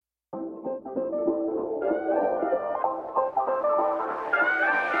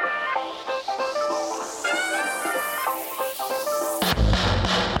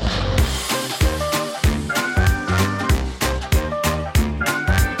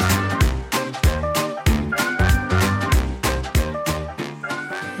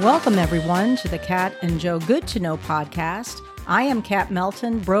Welcome, everyone, to the Cat and Joe Good to Know podcast. I am Cat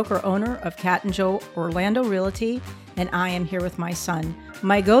Melton, broker-owner of Cat and Joe Orlando Realty, and I am here with my son,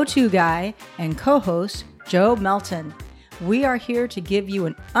 my go-to guy and co-host, Joe Melton. We are here to give you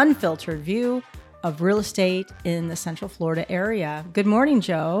an unfiltered view of real estate in the Central Florida area. Good morning,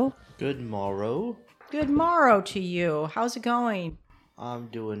 Joe. Good morrow. Good morrow to you. How's it going? I'm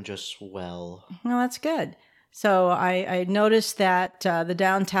doing just well. Well, that's good. So I noticed that the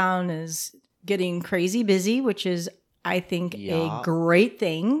downtown is getting crazy busy, which is, I think, a great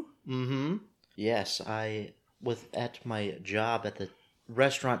thing. Mm-hmm. Yes, at my job at the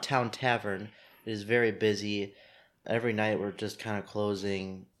restaurant Town Tavern, it is very busy. Every night we're just kind of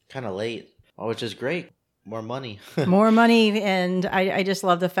closing kind of late, which is great. More money. More money, and I just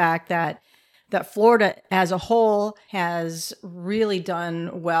love the fact that Florida as a whole has really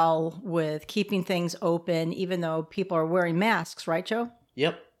done well with keeping things open, even though people are wearing masks, right, Joe?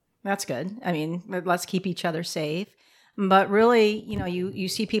 Yep. That's good. I mean, let's keep each other safe. But really, you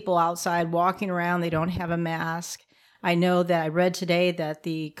see people outside walking around, they don't have a mask. I know that I read today that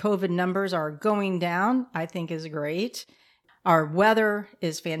the COVID numbers are going down, I think is great. Our weather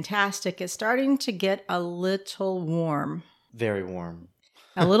is fantastic. It's starting to get a little warm. Very warm.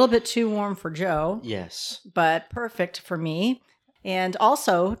 A little bit too warm for Joe. Yes. But perfect for me. And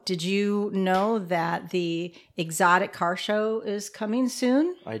also, did you know that the exotic car show is coming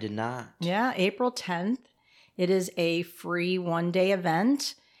soon? I did not. Yeah, April 10th. It is a free one-day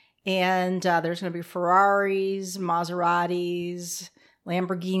event. And there's going to be Ferraris, Maseratis,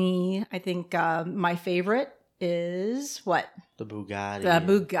 Lamborghini. I think my favorite is what? The Bugatti.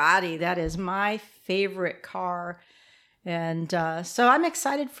 The Bugatti. That is my favorite car. And so I'm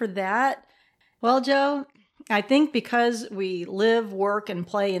excited for that. Well, Joe, I think because we live, work, and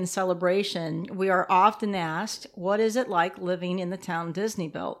play in Celebration, we are often asked, what is it like living in the town Disney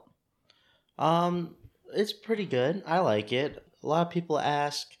built? It's pretty good. I like it. A lot of people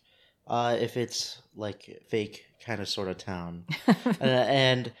ask if it's like fake kind of sort of town.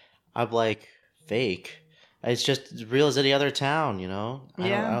 and I'm like, fake? It's just as real as any other town, you know?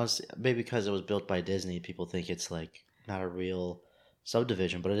 Yeah. Maybe because it was built by Disney, people think it's like not a real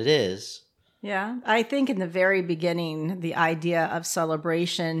subdivision, but it is. Yeah. I think in the very beginning, the idea of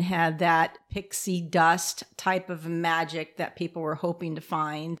Celebration had that pixie dust type of magic that people were hoping to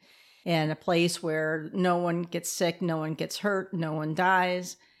find, and a place where no one gets sick, no one gets hurt, no one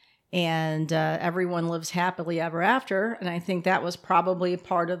dies, and everyone lives happily ever after. And I think that was probably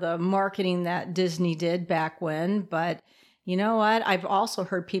part of the marketing that Disney did back when. But you know what? I've also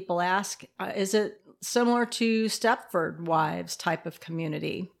heard people ask, is it similar to Stepford Wives type of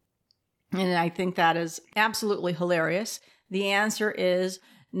community? And I think that is absolutely hilarious. The answer is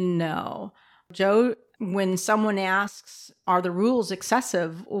no. Joe, when someone asks, are the rules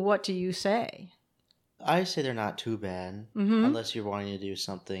excessive, what do you say? I say they're not too bad, unless you're wanting to do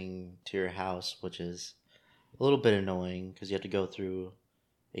something to your house, which is a little bit annoying because you have to go through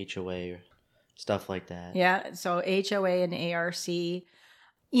HOA or stuff like that. Yeah, so HOA and ARC.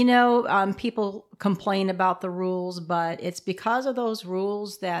 People complain about the rules, but it's because of those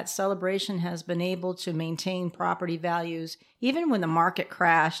rules that Celebration has been able to maintain property values. Even when the market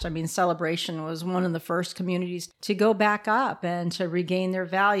crashed, Celebration was one of the first communities to go back up and to regain their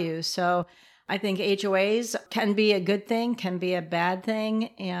value. So I think HOAs can be a good thing, can be a bad thing,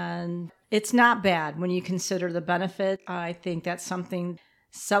 and it's not bad when you consider the benefit. I think that's something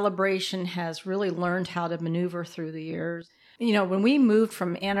Celebration has really learned how to maneuver through the years. When we moved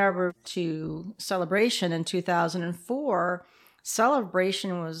from Ann Arbor to Celebration in 2004,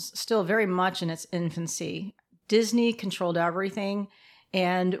 Celebration was still very much in its infancy. Disney controlled everything,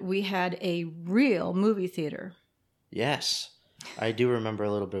 and we had a real movie theater. Yes, I do remember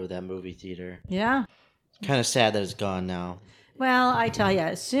a little bit of that movie theater. Yeah. It's kind of sad that it's gone now. Well, I tell you,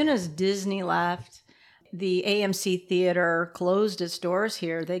 as soon as Disney left, the AMC Theater closed its doors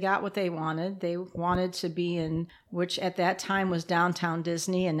here. They got what they wanted. They wanted to be in, which at that time was downtown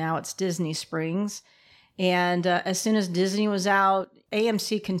Disney, and now it's Disney Springs. And as soon as Disney was out,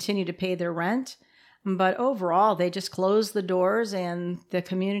 AMC continued to pay their rent. But overall, they just closed the doors, and the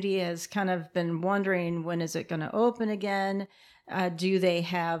community has kind of been wondering, when is it going to open again? Do they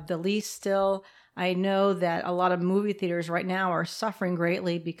have the lease still? I know that a lot of movie theaters right now are suffering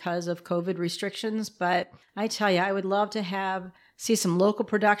greatly because of COVID restrictions, but I tell you, I would love to see some local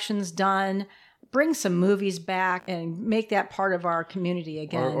productions done, bring some movies back, and make that part of our community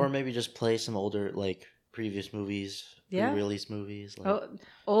again. Or maybe just play some older, previous movies, re-release movies.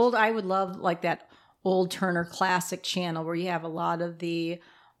 Old, I would love that old Turner Classic channel where you have a lot of the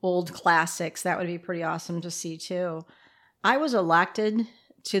old classics. That would be pretty awesome to see too. I was elected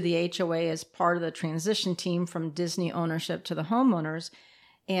to the HOA as part of the transition team from Disney ownership to the homeowners.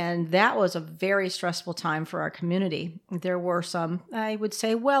 And that was a very stressful time for our community. There were some, I would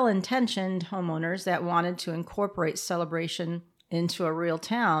say, well-intentioned homeowners that wanted to incorporate Celebration into a real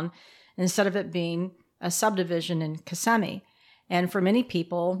town instead of it being a subdivision in Kissimmee. And for many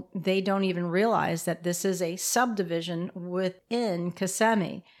people, they don't even realize that this is a subdivision within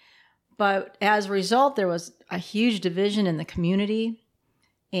Kissimmee. But as a result, there was a huge division in the community.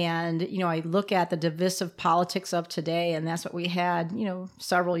 And, I look at the divisive politics of today, and that's what we had,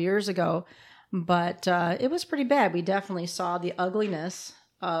 several years ago. But it was pretty bad. We definitely saw the ugliness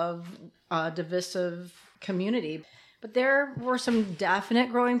of a divisive community. But there were some definite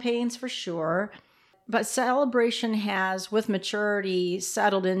growing pains for sure. But Celebration has, with maturity,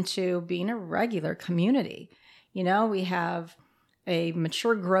 settled into being a regular community. We have a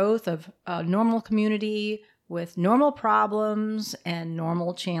mature growth of a normal community with normal problems and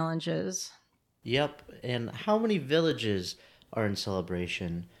normal challenges. Yep. And how many villages are in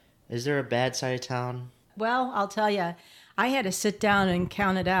Celebration? Is there a bad side of town? Well, I'll tell you, I had to sit down and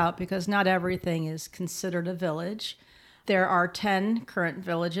count it out because not everything is considered a village. There are 10 current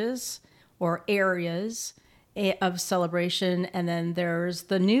villages or areas of Celebration, and then there's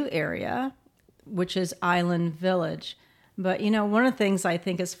the new area, which is Island Village. But, one of the things I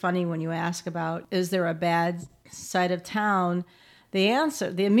think is funny when you ask about, is there a bad side of town? The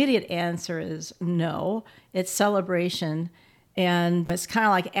immediate answer is no. It's Celebration. And it's kind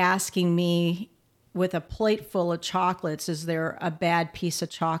of like asking me with a plate full of chocolates, is there a bad piece of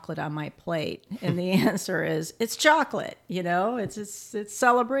chocolate on my plate? And the answer is, it's chocolate, it's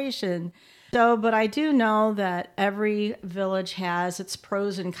Celebration. So, but I do know that every village has its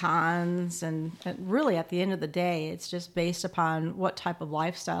pros and cons, and really at the end of the day, it's just based upon what type of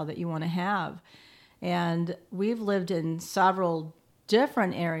lifestyle that you want to have. And we've lived in several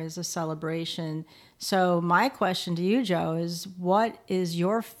different areas of Celebration. So my question to you, Joe, is what is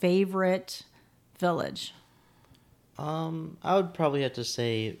your favorite village? I would probably have to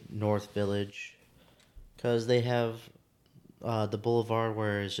say North Village, because they have the boulevard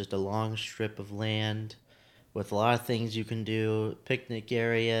where it's just a long strip of land with a lot of things you can do, picnic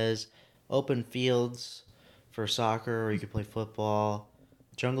areas, open fields for soccer, or you could play football,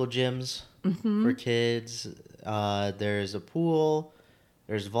 jungle gyms for kids. There's a pool,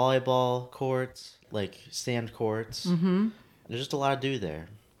 there's volleyball courts, like sand courts. There's just a lot to do there.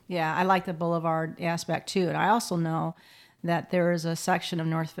 Yeah, I like the boulevard aspect too. And I also know that there is a section of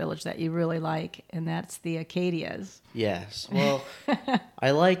North Village that you really like, and that's the Acadias. Yes. Well,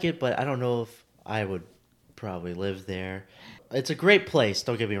 I like it, but I don't know if I would probably live there. It's a great place,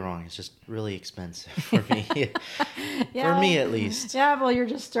 don't get me wrong. It's just really expensive for me. Yeah, for me, at least. Yeah, well, you're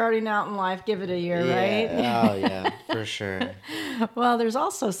just starting out in life. Give it a year, right? Oh, yeah, for sure. Well, there's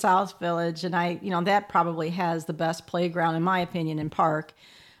also South Village, and that probably has the best playground, in my opinion, and park.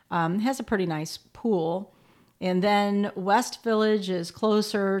 It has a pretty nice pool. And then West Village is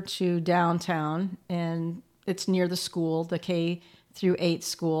closer to downtown, and it's near the school, the K through 8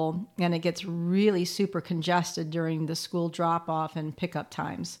 school, and it gets really super congested during the school drop-off and pickup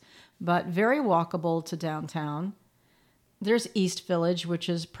times, but very walkable to downtown. There's East Village, which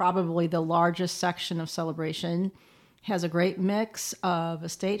is probably the largest section of Celebration. It has a great mix of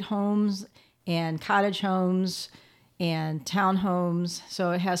estate homes and cottage homes and townhomes.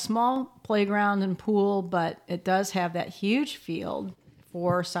 So it has small playground and pool, but it does have that huge field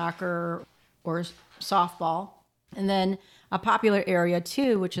for soccer or softball. And then a popular area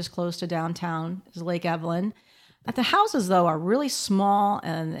too, which is close to downtown, is Lake Evelyn. But the houses, though, are really small,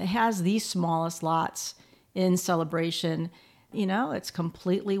 and it has the smallest lots in Celebration. It's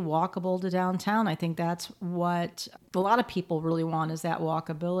completely walkable to downtown. I think that's what a lot of people really want, is that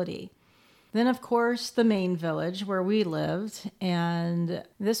walkability. Then, of course, the main village where we lived, and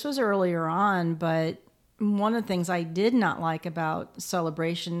this was earlier on, but one of the things I did not like about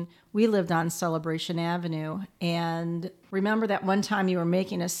Celebration, we lived on Celebration Avenue, and remember that one time you were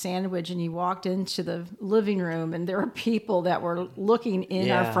making a sandwich and you walked into the living room and there were people that were looking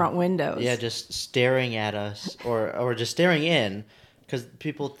in our front windows. Yeah, just staring at us or just staring in, because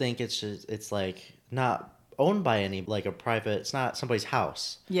people think it's like not owned by any, like a private, it's not somebody's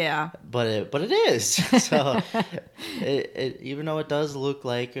house. Yeah. But it is. So it even though it does look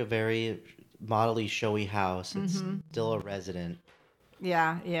like a very modelly, showy house, it's still a resident.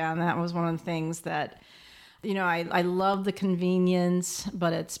 Yeah, and that was one of the things that, I love the convenience,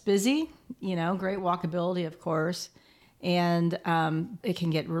 but it's busy, great walkability, of course, and it can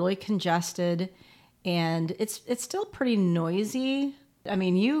get really congested, and it's still pretty noisy. I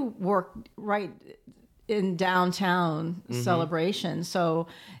mean, you work right in downtown Celebration. So,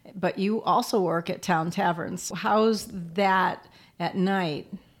 but you also work at Town Taverns. How's that at night?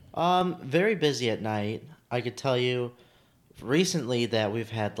 Very busy at night. I could tell you recently that we've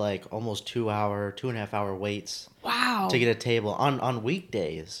had like almost 2.5 hour waits Wow. to get a table on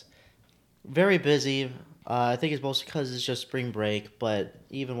weekdays. Very busy. I think it's mostly because it's just spring break, but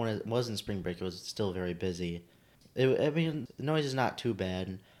even when it wasn't spring break, it was still very busy. The noise is not too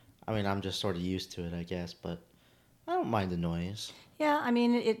bad. I mean, I'm just sort of used to it, I guess, but I don't mind the noise. Yeah, I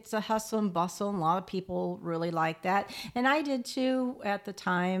mean, it's a hustle and bustle, and a lot of people really like that. And I did too at the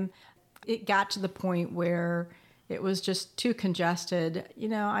time. It got to the point where it was just too congested. You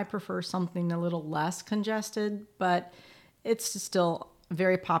know, I prefer something a little less congested, but it's still a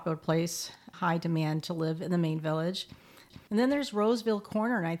very popular place, high demand to live in the main village. And then there's Roseville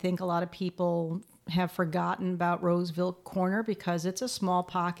Corner, and I think a lot of people have forgotten about Roseville Corner because it's a small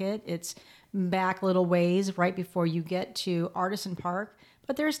pocket. It's back little ways right before you get to Artisan Park,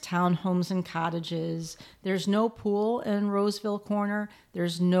 but there's townhomes and cottages. There's no pool in Roseville Corner.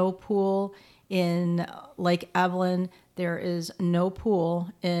 There's no pool in Lake Evelyn. There is no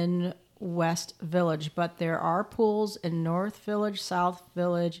pool in West Village, but there are pools in North Village, South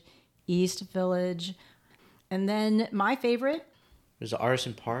Village, East Village. And then my favorite, there's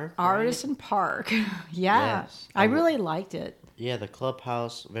Artisan Park. Artisan Park. Yeah. Yes. I really liked it. Yeah, the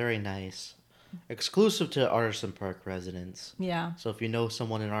clubhouse, very nice. Exclusive to Artisan Park residents. Yeah. So if you know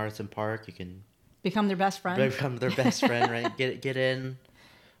someone in Artisan Park, you can become their best friend. Become their best friend, right? Get in.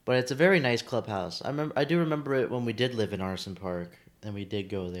 But it's a very nice clubhouse. I do remember it when we did live in Artisan Park, and we did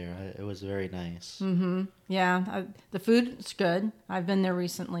go there. It was very nice. Mm-hmm. Yeah, the food's good. I've been there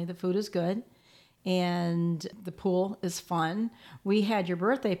recently. The food is good. And the pool is fun. We had your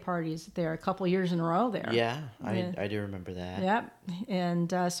birthday parties there a couple years in a row there. Yeah, I do remember that. Yep.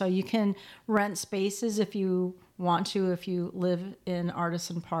 And so you can rent spaces if you want to, if you live in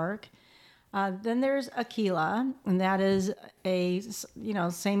Artisan Park. Then there's Aquila, and that is a,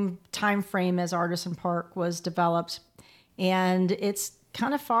 same time frame as Artisan Park was developed. And it's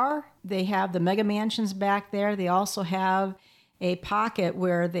kind of far. They have the mega mansions back there. They also have a pocket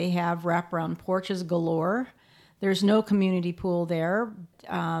where they have wraparound porches galore. There's no community pool there.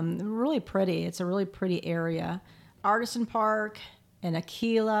 Really pretty. It's a really pretty area. Artisan Park and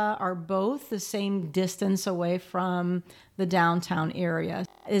Aquila are both the same distance away from the downtown area.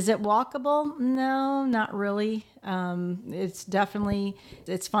 Is it walkable? No, not really. It's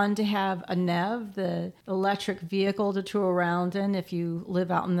fun to have a NEV, the electric vehicle to tour around in if you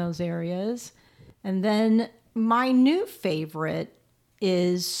live out in those areas. And then my new favorite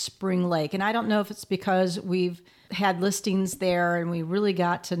is Spring Lake. And I don't know if it's because we've had listings there and we really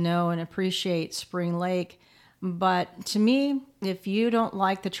got to know and appreciate Spring Lake. But to me, if you don't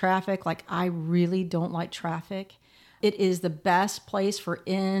like the traffic, like I really don't like traffic, it is the best place for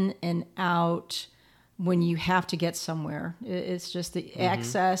in and out when you have to get somewhere. It's just the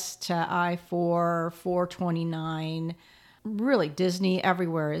access to I-4, 429, really Disney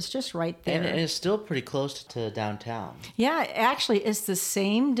everywhere. It's just right there. And it's still pretty close to downtown. Yeah, actually, it's the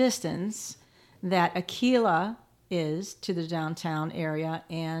same distance that Aquila is to the downtown area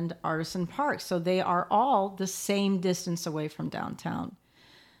and Artisan Park. So they are all the same distance away from downtown.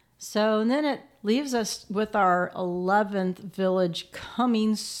 So and then it leaves us with our 11th village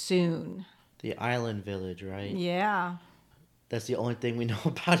coming soon. The Island Village, right? Yeah. That's the only thing we know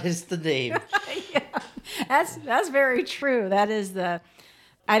about is the name. Yeah, that's very true. That is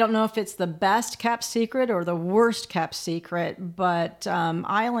I don't know if it's the best kept secret or the worst kept secret, but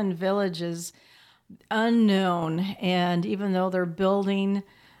Island Village is unknown. And even though they're building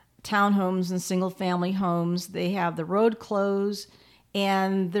townhomes and single family homes, they have the road closed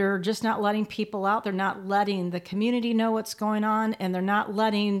and they're just not letting people out. They're not letting the community know what's going on, and they're not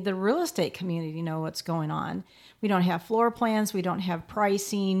letting the real estate community know what's going on. We don't have floor plans. We don't have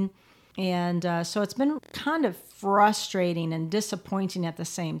pricing. And so it's been kind of frustrating and disappointing at the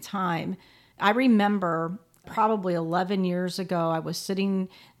same time. I remember probably 11 years ago, I was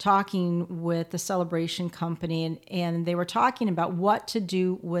talking with the Celebration Company, and they were talking about what to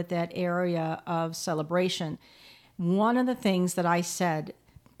do with that area of Celebration. One of the things that I said,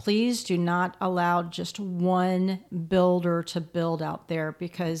 please do not allow just one builder to build out there,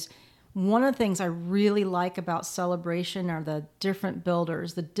 because one of the things I really like about Celebration are the different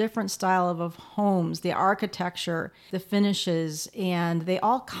builders, the different style of homes, the architecture, the finishes, and they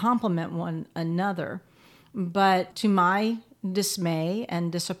all complement one another. But to my dismay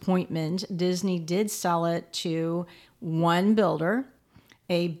and disappointment, Disney did sell it to one builder.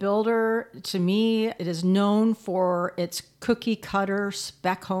 A builder, to me, it is known for its cookie cutter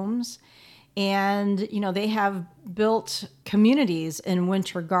spec homes. And, they have built communities in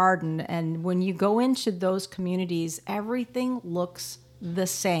Winter Garden. And when you go into those communities, everything looks the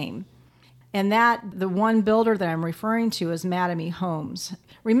same. And the one builder that I'm referring to is Mattamy Homes.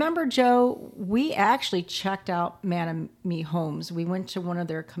 Remember, Joe, we actually checked out Mattamy Homes. We went to one of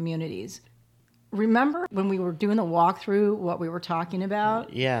their communities. Remember when we were doing the walkthrough, what we were talking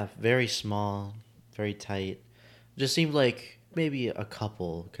about? Yeah, very small, very tight. Just seemed like maybe a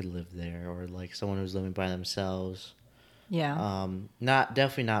couple could live there, or like someone who's living by themselves. Yeah.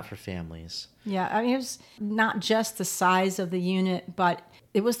 Definitely not for families. Yeah, I mean, it was not just the size of the unit, but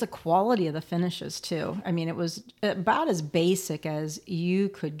it was the quality of the finishes too. I mean, it was about as basic as you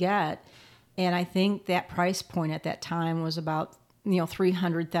could get. And I think that price point at that time was about,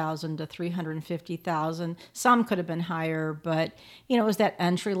 $300,000 to $350,000. Some could have been higher, but, it was that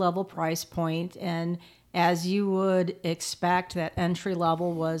entry level price point. And as you would expect, that entry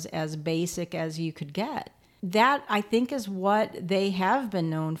level was as basic as you could get. That, I think, is what they have been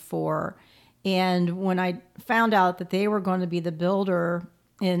known for. And when I found out that they were going to be the builder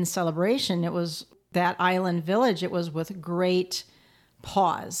in Celebration, it was that Island Village. It was with great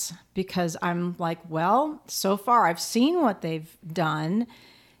pause, because I'm like, well, so far I've seen what they've done,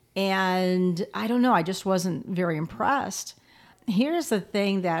 and I don't know, I just wasn't very impressed. Here's the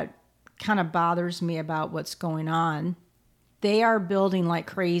thing that kind of bothers me about what's going on. They are building like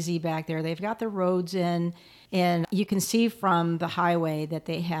crazy back there. They've got the roads in, and you can see from the highway that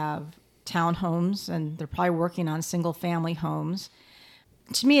they have townhomes, and they're probably working on single family homes.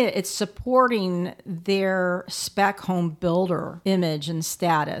 To me, it's supporting their spec home builder image and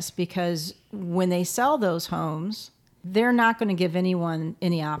status, because when they sell those homes, they're not going to give anyone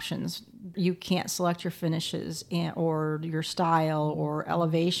any options. You can't select your finishes or your style or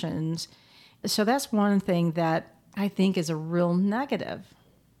elevations. So that's one thing that I think is a real negative.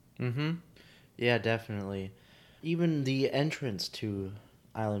 Mm-hmm. Yeah, definitely. Even the entrance to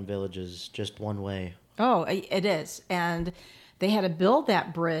Island Village is just one way. Oh, it is. And they had to build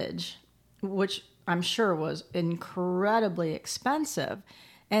that bridge, which I'm sure was incredibly expensive.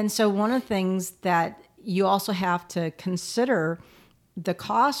 And so one of the things that you also have to consider, the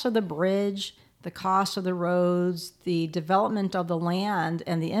cost of the bridge, the cost of the roads, the development of the land,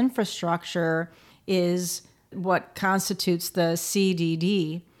 and the infrastructure is what constitutes the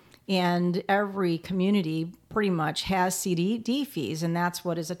CDD. And every community pretty much has CDD fees, and that's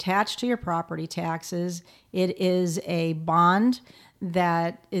what is attached to your property taxes. It is a bond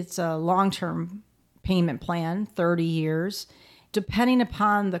that it's a long-term payment plan, 30 years. Depending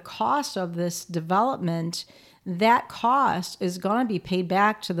upon the cost of this development, that cost is going to be paid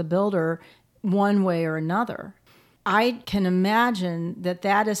back to the builder one way or another. I can imagine that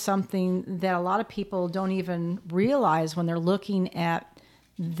that is something that a lot of people don't even realize when they're looking at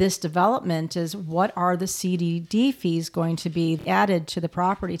this development, is what are the CDD fees going to be added to the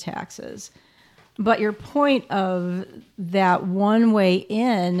property taxes. But your point of that one way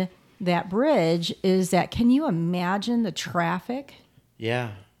in that bridge is that, can you imagine the traffic?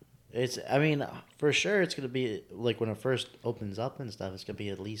 Yeah. For sure it's going to be, like, when it first opens up and stuff, it's going to be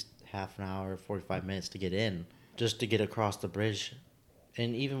at least half an hour, 45 minutes to get in, just to get across the bridge.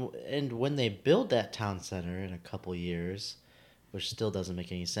 And when they build that town center in a couple years, which still doesn't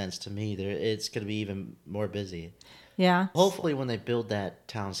make any sense to me, it's going to be even more busy. Yeah. Hopefully when they build that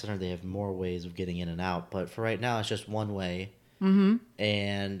town center, they have more ways of getting in and out. But for right now, it's just one way. Mm-hmm.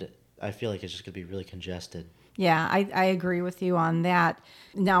 And I feel like it's just going to be really congested. Yeah, I agree with you on that.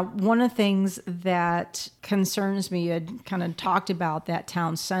 Now, one of the things that concerns me, you had kind of talked about that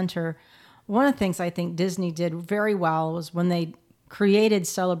town center. One of the things I think Disney did very well was when they created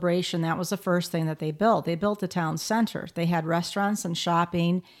Celebration, that was the first thing that they built. They built the town center. They had restaurants and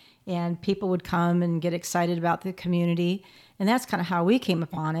shopping, and people would come and get excited about the community. And that's kind of how we came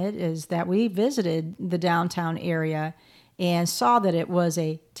upon it, is that we visited the downtown area and saw that it was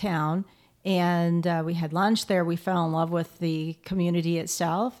a town. And we had lunch there. We fell in love with the community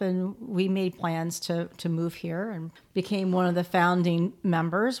itself, and we made plans to move here and became one of the founding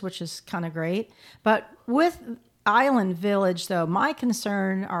members, which is kind of great. But with Island Village, though, my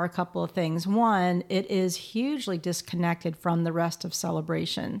concern are a couple of things. One, it is hugely disconnected from the rest of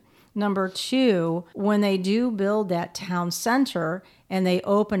Celebration. Number two, when they do build that town center and they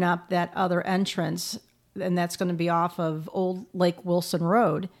open up that other entrance, and that's going to be off of Old Lake Wilson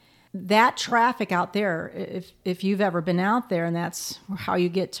Road, that traffic out there, if you've ever been out there, and that's how you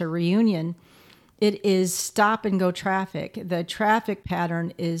get to Reunion, it is stop and go traffic. The traffic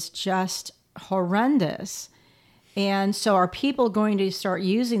pattern is just horrendous. And so are people going to start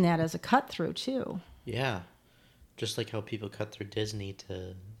using that as a cut through too? Yeah. Just like how people cut through Disney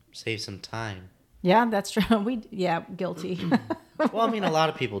to save some time. Yeah, that's true. Guilty. Well, I mean, a lot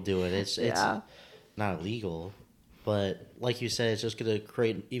of people do it. It's Yeah. not illegal, but like you said, it's just going to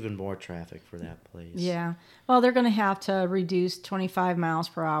create even more traffic for that place. Yeah. Well, they're going to have to reduce 25 miles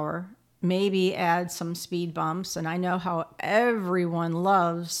per hour, maybe add some speed bumps. And I know how everyone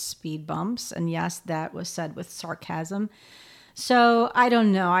loves speed bumps. And yes, that was said with sarcasm. So I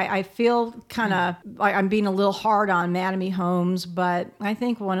don't know. I feel kind of like I'm being a little hard on Mattamy Homes, but I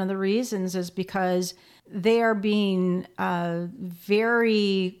think one of the reasons is because they are being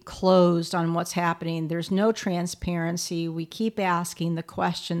very closed on what's happening. There's no transparency. We keep asking the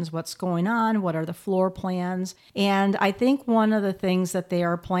questions, what's going on? What are the floor plans? And I think one of the things that they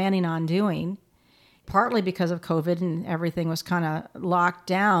are planning on doing, partly because of COVID and everything was kind of locked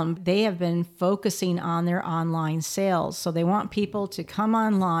down, they have been focusing on their online sales. So they want people to come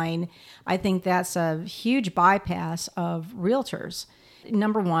online. I think that's a huge bypass of realtors.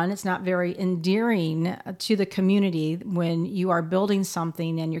 Number one, it's not very endearing to the community when you are building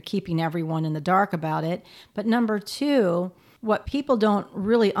something and you're keeping everyone in the dark about it. But number two, what people don't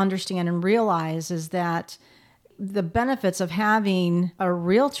really understand and realize is that the benefits of having a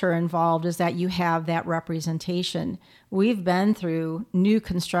realtor involved is that you have that representation. We've been through new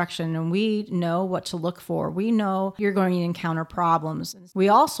construction and we know what to look for. We know you're going to encounter problems. We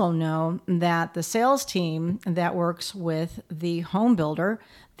also know that the sales team that works with the home builder,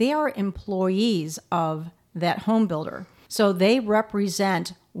 they are employees of that home builder. So they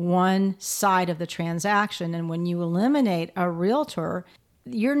represent one side of the transaction. And when you eliminate a realtor,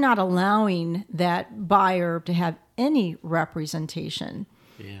 you're not allowing that buyer to have any representation.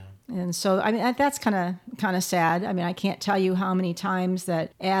 Yeah. And so, I mean, that's kind of sad. I mean, I can't tell you how many times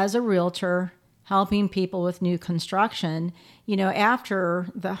that as a realtor helping people with new construction, after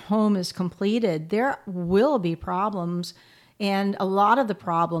the home is completed, there will be problems. And a lot of the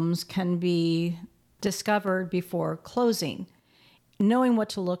problems can be discovered before closing. Knowing what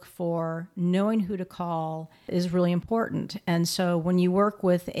to look for, knowing who to call is really important. And so when you work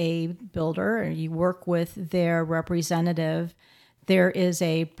with a builder or you work with their representative, there is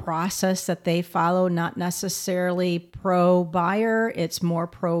a process that they follow, not necessarily pro-buyer, it's more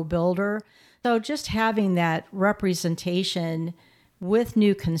pro-builder. So just having that representation with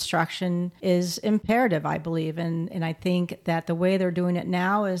new construction is imperative, I believe. And I think that the way they're doing it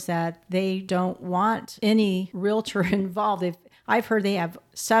now is that they don't want any realtor involved. I've heard they have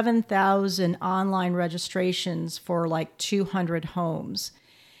 7,000 online registrations for like 200 homes.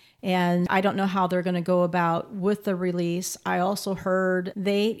 And I don't know how they're going to go about with the release. I also heard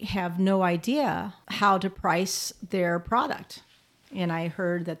they have no idea how to price their product. And I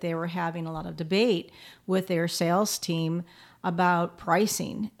heard that they were having a lot of debate with their sales team about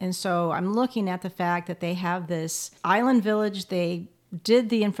pricing. And so I'm looking at the fact that they have this island village. They did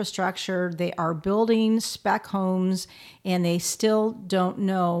the infrastructure, they are building spec homes, and they still don't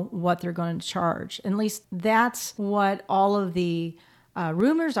know what they're going to charge. At least that's what all of the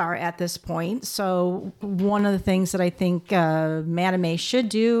rumors are at this point. So one of the things that I think Mattamy should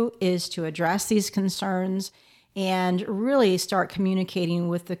do is to address these concerns and really start communicating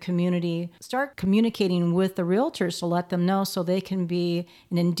with the community, start communicating with the realtors to let them know so they can be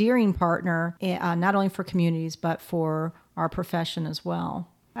an endearing partner, not only for communities, but for our profession as well.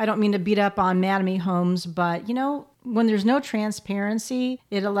 I don't mean to beat up on Mattamy Homes, but when there's no transparency,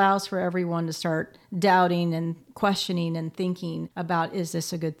 it allows for everyone to start doubting and questioning and thinking about, is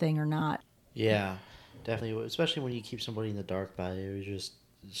this a good thing or not? Yeah, definitely. Especially when you keep somebody in the dark by it. There's just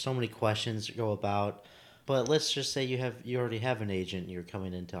so many questions to go about. But let's just say you already have an agent, you're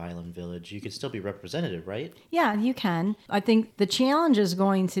coming into Island Village. You could still be represented, right? Yeah, you can. I think the challenge is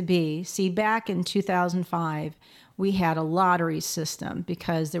going to be, back in 2005, we had a lottery system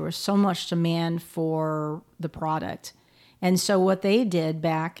because there was so much demand for the product. And so what they did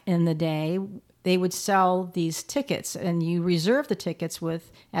back in the day, they would sell these tickets, and you reserve the tickets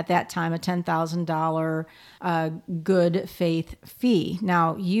with, at that time, a $10,000 good faith fee.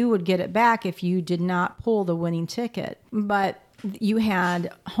 Now, you would get it back if you did not pull the winning ticket. But you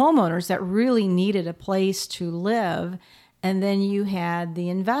had homeowners that really needed a place to live, and then you had the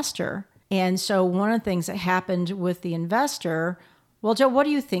investor. And so one of the things that happened with the investor, well, Joe, what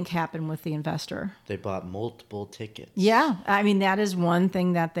do you think happened with the investor? They bought multiple tickets. Yeah, I mean, that is one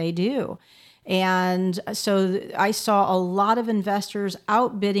thing that they do. And so I saw a lot of investors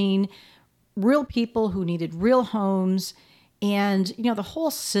outbidding real people who needed real homes. And, the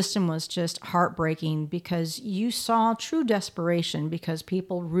whole system was just heartbreaking because you saw true desperation because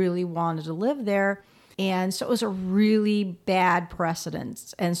people really wanted to live there. And so it was a really bad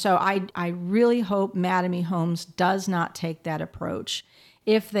precedent. And so I really hope Mattamy Homes does not take that approach.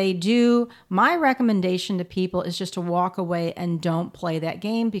 If they do, my recommendation to people is just to walk away and don't play that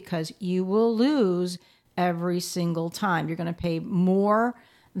game, because you will lose every single time. You're going to pay more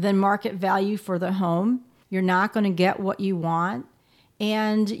than market value for the home. You're not going to get what you want.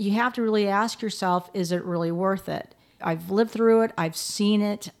 And you have to really ask yourself, is it really worth it? I've lived through it. I've seen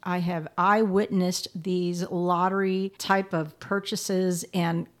it. I have eyewitnessed these lottery type of purchases.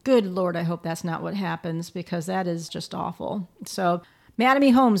 And good Lord, I hope that's not what happens, because that is just awful. So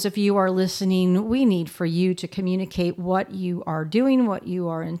Mattamy Homes, if you are listening, we need for you to communicate what you are doing, what you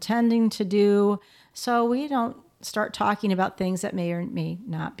are intending to do, so we don't start talking about things that may or may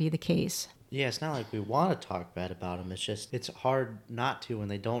not be the case. Yeah, it's not like we want to talk bad about them. It's just, it's hard not to when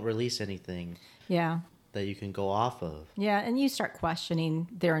they don't release anything. Yeah. That you can go off of. Yeah, and you start questioning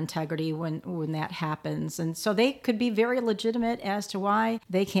their integrity when that happens. And so they could be very legitimate as to why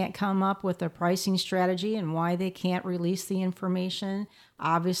they can't come up with a pricing strategy and why they can't release the information.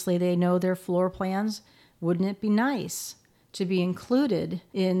 Obviously, they know their floor plans. Wouldn't it be nice to be included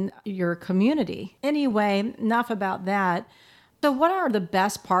in your community? Anyway, enough about that. So what are the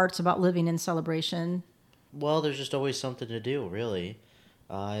best parts about living in Celebration? Well, there's just always something to do, really.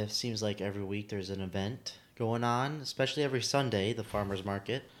 It seems like every week there's an event going on, especially every Sunday, the farmer's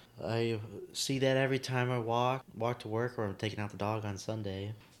market. I see that every time I walk to work, or I'm taking out the dog on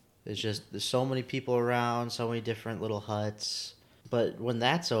Sunday. It's just, there's so many people around, so many different little huts. But when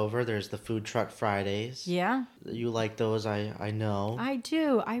that's over, there's the food truck Fridays. Yeah. You like those, I know. I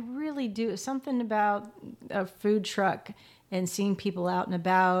do. I really do. Something about a food truck and seeing people out and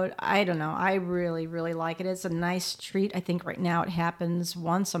about. I don't know. I really, really like it. It's a nice treat. I think right now it happens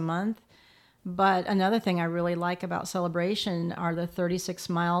once a month. But another thing I really like about Celebration are the 36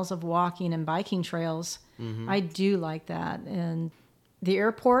 miles of walking and biking trails. Mm-hmm. I do like that. And the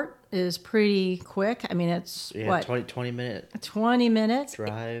airport is pretty quick. I mean, it's 20 minutes. 20 minutes.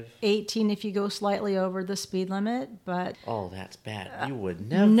 Drive. 18 if you go slightly over the speed limit, but... Oh, that's bad. You would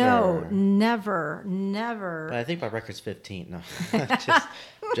never. No, never. But I think my record's 15. No,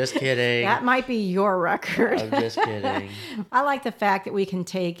 just kidding. That might be your record. I'm just kidding. I like the fact that we can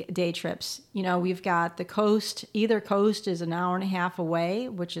take day trips. You know, we've got the coast. Either coast is an hour and a half away,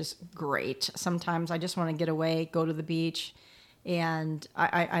 which is great. Sometimes I just want to get away, go to the beach. And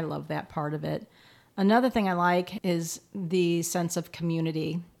I love that part of it. Another thing I like is the sense of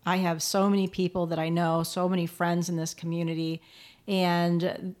community. I have so many people that I know, so many friends in this community,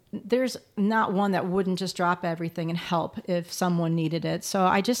 and there's not one that wouldn't just drop everything and help if someone needed it. So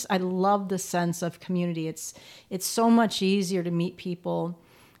I love the sense of community. It's so much easier to meet people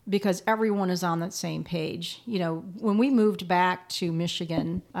because everyone is on that same page. You know, when we moved back to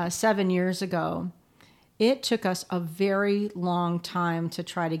Michigan 7 years ago, it took us a very long time to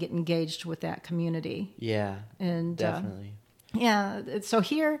try to get engaged with that community. Yeah, and definitely. So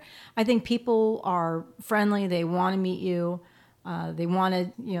here, I think people are friendly. They want to meet you. They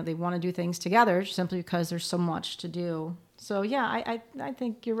want to do things together simply because there's so much to do. So yeah, I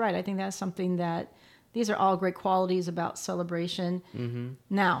think you're right. I think that's something that these are all great qualities about Celebration. Mm-hmm.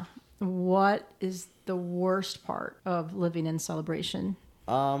 Now, what is the worst part of living in Celebration?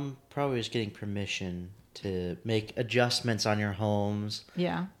 Probably just getting permission to make adjustments on your homes.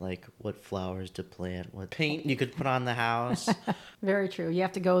 Yeah. Like what flowers to plant, what paint you could put on the house. Very true. You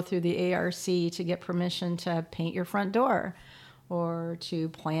have to go through the ARC to get permission to paint your front door or to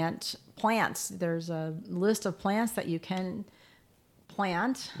plant plants. There's a list of plants that you can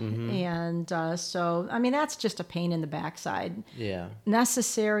plant. Mm-hmm. And so, I mean, that's just a pain in the backside. Yeah.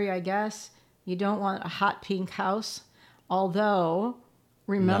 Necessary, I guess. You don't want a hot pink house, although...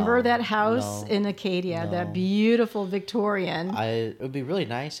 Remember that house in Acadia, that beautiful Victorian? It would be really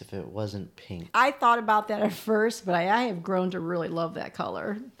nice if it wasn't pink. I thought about that at first, but I have grown to really love that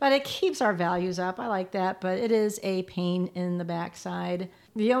color. But it keeps our values up. I like that, but it is a pain in the backside.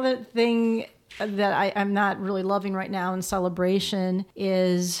 The other thing that I'm not really loving right now in Celebration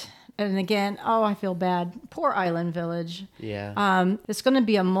is... And again, I feel bad. Poor Island Village. Yeah. It's going to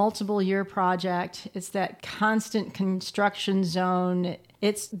be a multiple-year project. It's that constant construction zone.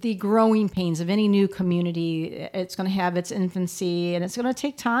 It's the growing pains of any new community. It's going to have its infancy, and it's going to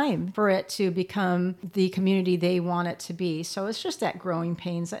take time for it to become the community they want it to be. So it's just that growing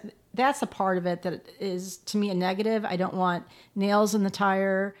pains. That's a part of it that is, to me, a negative. I don't want nails in the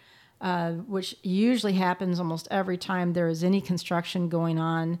tire, which usually happens almost every time there is any construction going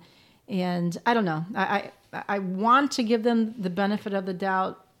on. And I don't know. I want to give them the benefit of the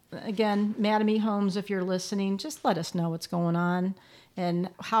doubt. Again, Mattamy Homes, if you're listening, just let us know what's going on. and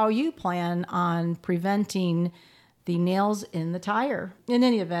how you plan on preventing the nails in the tire. In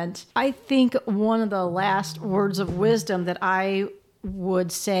any event, I think one of the last words of wisdom that I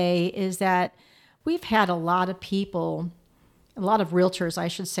would say is that we've had a lot of people, a lot of realtors, I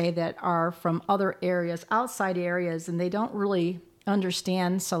should say, that are from other areas, outside areas, and they don't really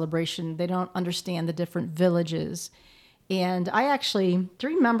understand Celebration. They don't understand the different villages. And do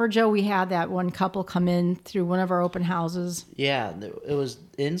you remember, Joe, we had that one couple come in through one of our open houses? Yeah, it was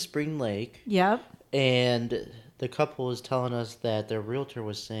in Spring Lake. Yep. And the couple was telling us that their realtor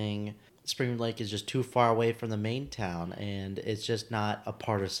was saying Spring Lake is just too far away from the main town, and it's just not a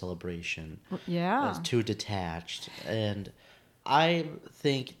part of Celebration. Yeah. It's too detached. And I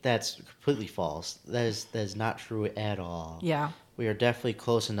think that's completely false. That is not true at all. Yeah. We are definitely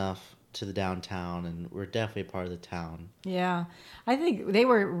close enough to the downtown, and we're definitely a part of the town. Yeah. I think they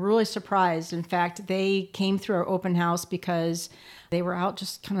were really surprised. In fact, they came through our open house because they were out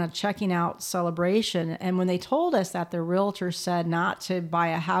just kind of checking out Celebration. And when they told us that their realtor said not to buy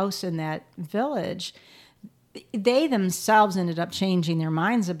a house in that village, they themselves ended up changing their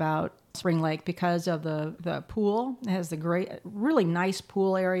minds about Spring Lake because of the pool. It has really nice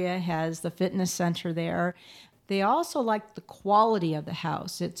pool area, has the fitness center there. They also like the quality of the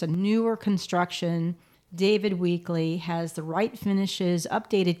house. It's a newer construction. David Weekley has the right finishes,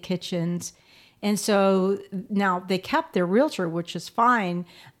 updated kitchens. And so now they kept their realtor, which is fine,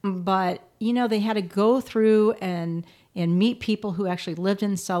 but they had to go through and meet people who actually lived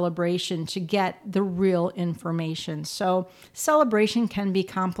in Celebration to get the real information. So Celebration can be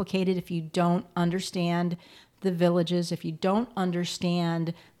complicated if you don't understand the villages, if you don't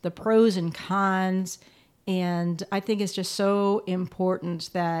understand the pros and cons. And I think it's just so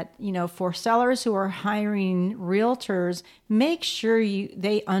important that, for sellers who are hiring realtors, make sure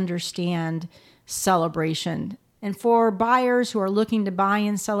they understand Celebration. And for buyers who are looking to buy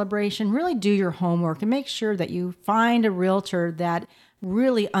in Celebration, really do your homework and make sure that you find a realtor that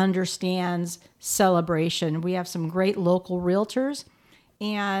really understands Celebration. We have some great local realtors.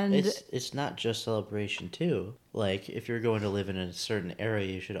 And it's not just Celebration too. Like, if you're going to live in a certain area,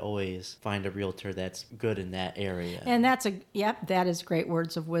 you should always find a realtor that's good in that area. And that is great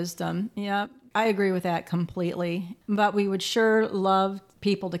words of wisdom. Yep, I agree with that completely. But we would sure love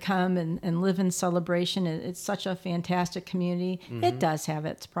people to come and live in Celebration. It's such a fantastic community. Mm-hmm. It does have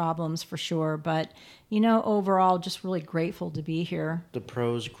its problems for sure, but overall, just really grateful to be here. The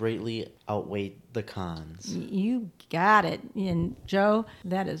pros greatly outweigh the cons. You got it. And Joe,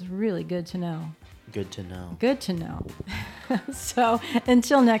 that is really good to know. Good to know. Good to know. So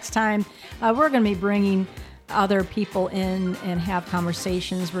until next time, we're going to be bringing other people in and have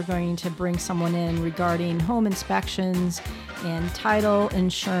conversations. We're going to bring someone in regarding home inspections and title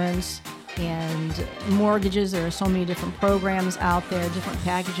insurance and mortgages. There are so many different programs out there, different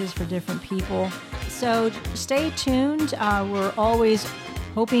packages for different people. So stay tuned. We're always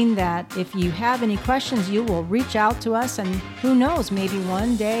hoping that if you have any questions, you will reach out to us, and who knows, maybe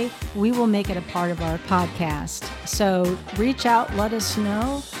one day we will make it a part of our podcast. So reach out, let us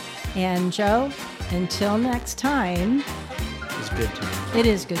know. And Joe, until next time. It's good to know. It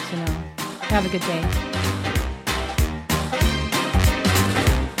is good to know. Have a good day.